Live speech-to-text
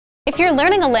If you're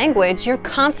learning a language, you're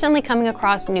constantly coming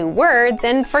across new words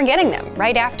and forgetting them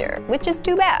right after, which is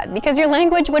too bad because your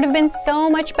language would have been so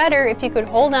much better if you could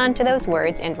hold on to those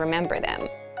words and remember them.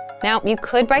 Now, you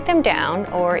could write them down,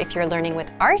 or if you're learning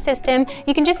with our system,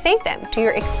 you can just save them to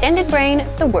your extended brain,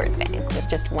 the word bank, with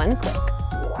just one click.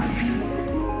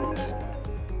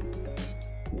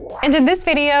 And in this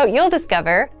video, you'll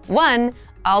discover 1.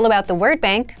 All about the word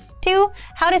bank, 2.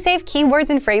 How to save keywords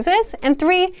and phrases, and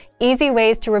 3. Easy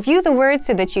ways to review the words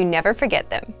so that you never forget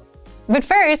them. But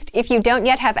first, if you don't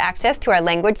yet have access to our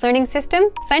language learning system,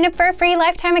 sign up for a free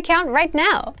lifetime account right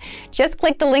now. Just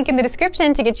click the link in the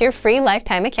description to get your free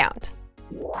lifetime account.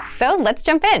 So let's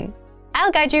jump in.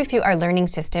 I'll guide you through our learning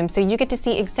system so you get to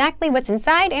see exactly what's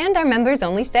inside and our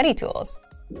members-only study tools.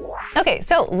 Okay,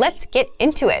 so let's get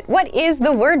into it. What is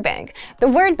the word bank? The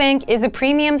word bank is a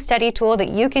premium study tool that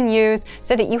you can use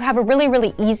so that you have a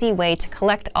really easy way to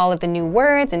collect all of the new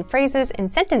words and phrases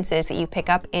and sentences that you pick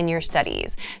up in your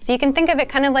studies. So you can think of it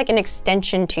kind of like an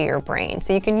extension to your brain.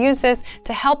 So you can use this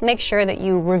to help make sure that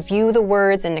you review the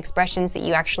words and expressions that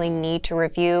you actually need to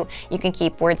review. You can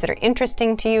keep words that are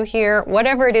interesting to you here,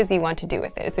 whatever it is you want to do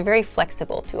with it. It's a very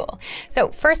flexible tool. So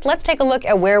first, let's take a look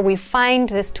at where we find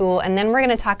this tool, and then we're going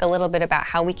to talk a little bit about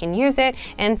how we can use it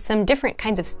and some different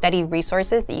kinds of study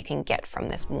resources that you can get from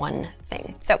this one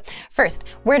thing. So first,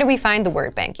 where do we find the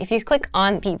word bank? If you click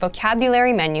on the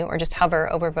vocabulary menu, or just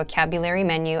hover over vocabulary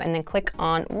menu and then click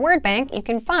on word bank, you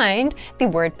can find the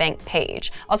word bank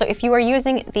page. Also, if you are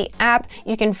using the app,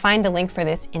 you can find the link for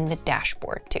this in the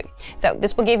dashboard too. So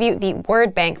this will give you the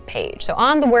word bank page. So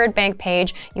on the word bank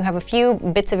page, you have a few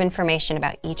bits of information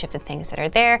about each of the things that are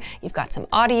there. You've got some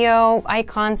audio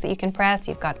icons that you can press.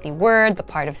 You've got the word, the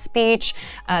part of speech,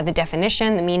 the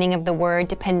definition, the meaning of the word.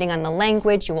 Depending on the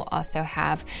language, you will also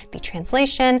have the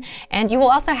translation, and you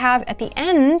will also have at the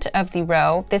end of the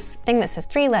row this thing that says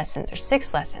 3 lessons or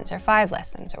 6 lessons or 5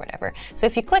 lessons or whatever. So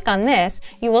if you click on this,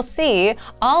 you will see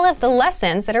all of the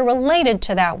lessons that are related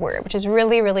to that word, which is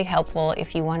really helpful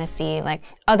if you want to see like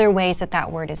other ways that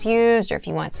that word is used, or if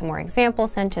you want some more example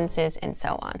sentences and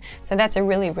so on. So that's a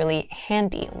really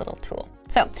handy little tool.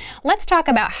 So let's talk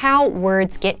about how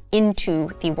words get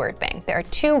into the word bank. There are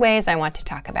 2 ways I want to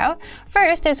talk about.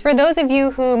 First is for those of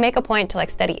you who make a point to like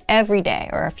study every day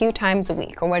or a few times a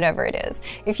week or whatever it is.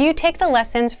 If you take the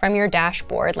lessons from your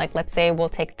dashboard, like let's say we'll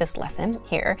take this lesson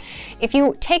here. If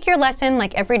you take your lesson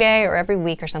like every day or every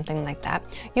week or something like that,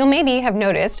 you'll maybe have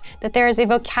noticed that there is a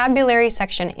vocabulary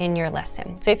section in your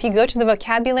lesson. So if you go to the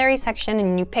vocabulary section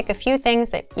and you pick a few things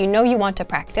that you know you want to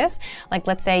practice, like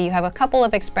let's say you have a couple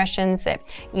of expressions that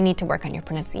you need to work on your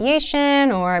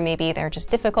pronunciation, or maybe they're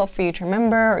just difficult for you to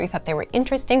remember, or you thought they were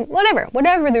interesting,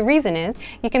 whatever the reason is,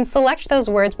 you can select those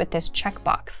words with this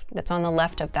checkbox that's on the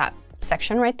left of that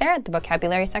section right there, the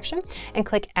vocabulary section, and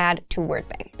click Add to Word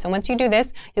Bank. So once you do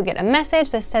this, you'll get a message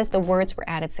that says the words were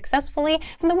added successfully,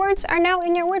 and the words are now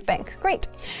in your word bank. Great.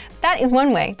 That is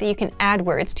one way that you can add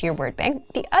words to your word bank.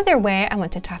 The other way I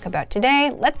want to talk about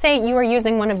today, let's say you are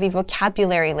using one of the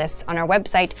vocabulary lists on our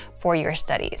website for your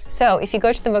studies. So if you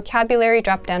go to the vocabulary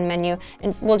drop-down menu,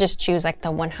 and we'll just choose like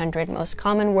the 100 most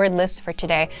common word lists for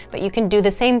today, but you can do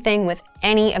the same thing with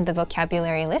any of the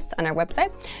vocabulary lists on our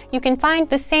website. You can find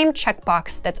the same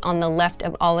checkbox that's on the left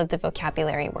of all of the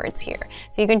vocabulary words here.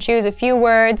 So you can choose a few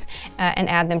words and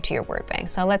add them to your word bank.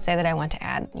 So let's say that I want to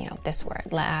add, this word,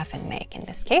 laugh and make in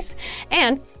this case.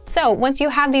 And so once you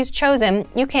have these chosen,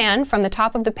 you can, from the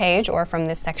top of the page or from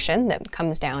this section that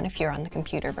comes down if you're on the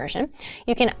computer version,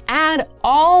 you can add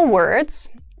all words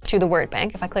to the word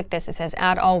bank. If I click this, it says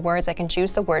add all words. I can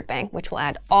choose the word bank, which will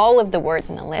add all of the words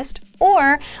in the list,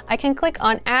 or I can click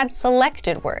on add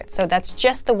selected words. So that's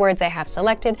just the words I have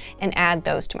selected and add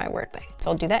those to my word bank. So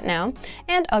I'll do that now,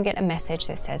 and I'll get a message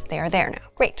that says they are there now.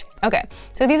 Great. Okay,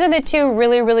 so these are the 2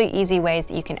 really easy ways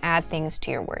that you can add things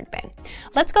to your word bank.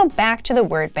 Let's go back to the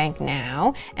word bank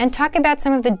now and talk about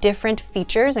some of the different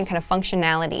features and kind of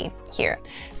functionality here.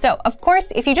 So of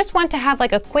course, if you just want to have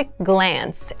like a quick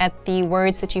glance at the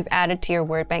words that you've added to your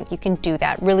word bank, you can do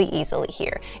that really easily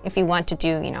here. If you want to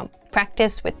do,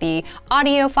 practice with the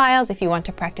audio files, if you want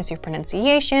to practice your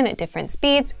pronunciation at different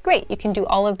speeds, great, you can do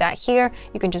all of that here.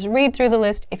 You can just read through the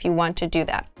list if you want to do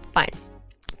that, fine.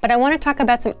 But I want to talk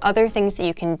about some other things that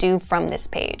you can do from this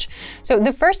page. So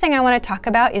the first thing I want to talk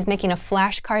about is making a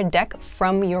flashcard deck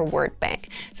from your word bank.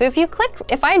 So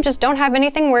if I just don't have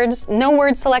no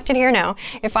words selected here now,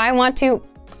 if I want to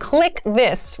click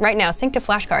this right now, sync to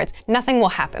flashcards, nothing will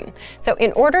happen. So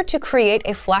in order to create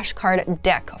a flashcard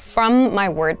deck from my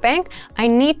word bank, I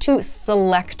need to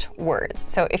select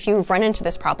words. So if you've run into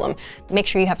this problem, make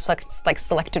sure you have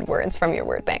selected words from your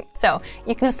word bank. So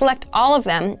you can select all of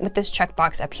them with this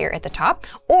checkbox up here at the top,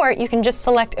 or you can just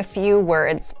select a few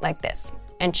words like this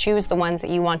and choose the ones that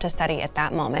you want to study at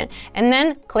that moment. And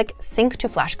then click Sync to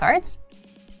Flashcards.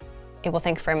 It will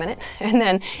think for a minute, and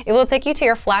then it will take you to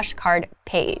your flashcard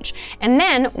page. And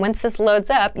then once this loads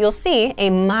up, you'll see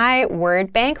a My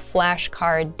Word Bank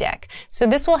flashcard deck. So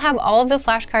this will have all of the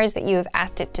flashcards that you have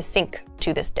asked it to sync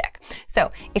to this deck.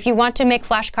 So if you want to make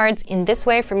flashcards in this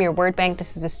way from your word bank,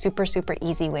 this is a super, super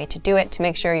easy way to do it to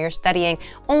make sure you're studying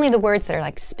only the words that are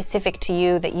like specific to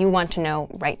you that you want to know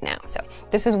right now. So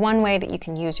this is one way that you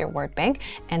can use your word bank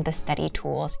and the study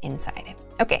tools inside it.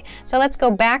 Okay, so let's go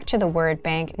back to the word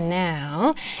bank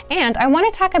now. And I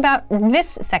want to talk about this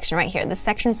section right here. This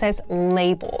section says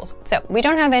labels. So we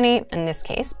don't have any in this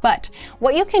case, but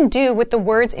what you can do with the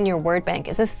words in your word bank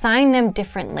is assign them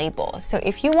different labels. So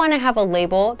if you want to have a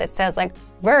label that says like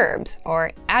verbs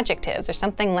or adjectives or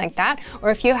something like that, or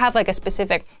if you have like a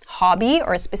specific hobby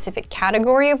or a specific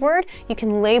category of word, you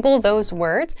can label those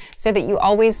words so that you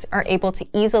always are able to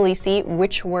easily see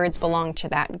which words belong to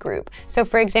that group. So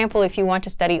for example, if you want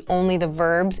to study only the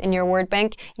verbs in your word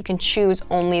bank, you can choose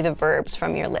only the verbs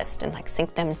from your list and like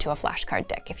sync them to a flashcard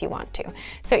deck if you want to.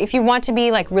 So if you want to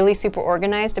be like really super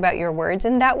organized about your words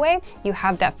in that way, you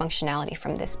have that functionality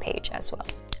from this page as well.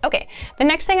 Okay, the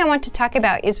next thing I want to talk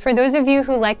about is for those of you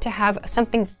who like to have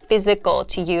something physical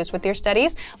to use with your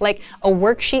studies, like a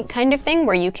worksheet kind of thing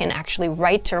where you can actually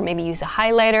write or maybe use a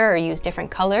highlighter or use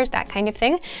different colors, that kind of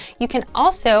thing. You can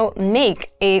also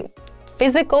make a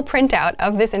physical printout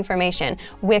of this information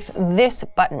with this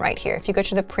button right here. If you go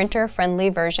to the printer-friendly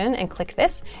version and click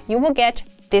this, you will get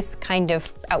this kind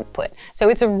of output. So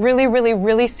it's a really, really,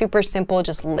 really super simple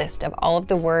just list of all of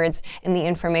the words and the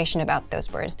information about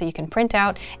those words that you can print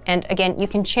out. And again, you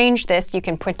can change this. You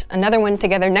can put another one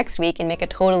together next week and make a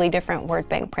totally different word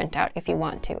bank printout if you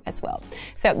want to as well.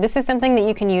 So this is something that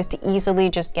you can use to easily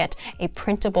just get a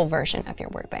printable version of your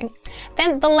word bank.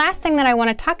 Then the last thing that I want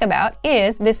to talk about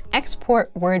is this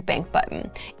export word bank button.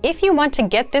 If you want to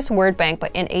get this word bank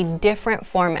but in a different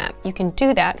format, you can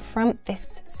do that from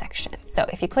this section. So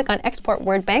if you click on Export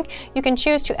Word Bank, you can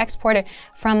choose to export it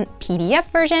from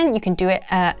PDF version. You can do it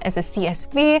as a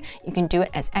CSV. You can do it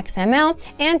as XML.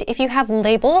 And if you have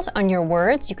labels on your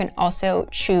words, you can also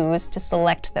choose to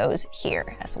select those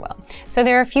here as well. So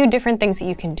there are a few different things that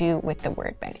you can do with the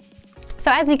word bank. So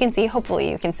as you can see,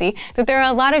 hopefully you can see that there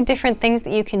are a lot of different things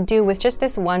that you can do with just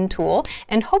this one tool.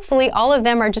 And hopefully all of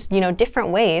them are just, different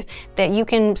ways that you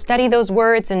can study those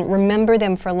words and remember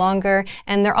them for longer.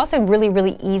 And they're also really,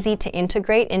 really easy to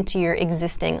integrate into your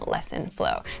existing lesson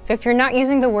flow. So if you're not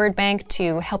using the word bank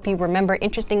to help you remember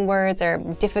interesting words or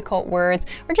difficult words,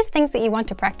 or just things that you want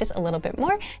to practice a little bit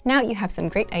more, now you have some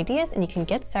great ideas and you can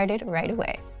get started right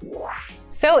away.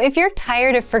 So if you're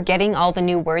tired of forgetting all the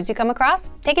new words you come across,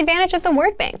 take advantage of the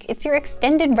word bank. It's your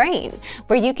extended brain,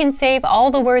 where you can save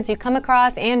all the words you come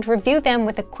across and review them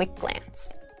with a quick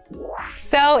glance.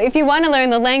 So if you want to learn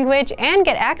the language and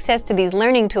get access to these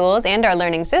learning tools and our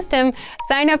learning system,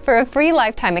 sign up for a free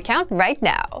lifetime account right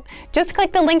now. Just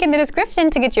click the link in the description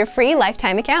to get your free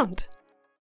lifetime account.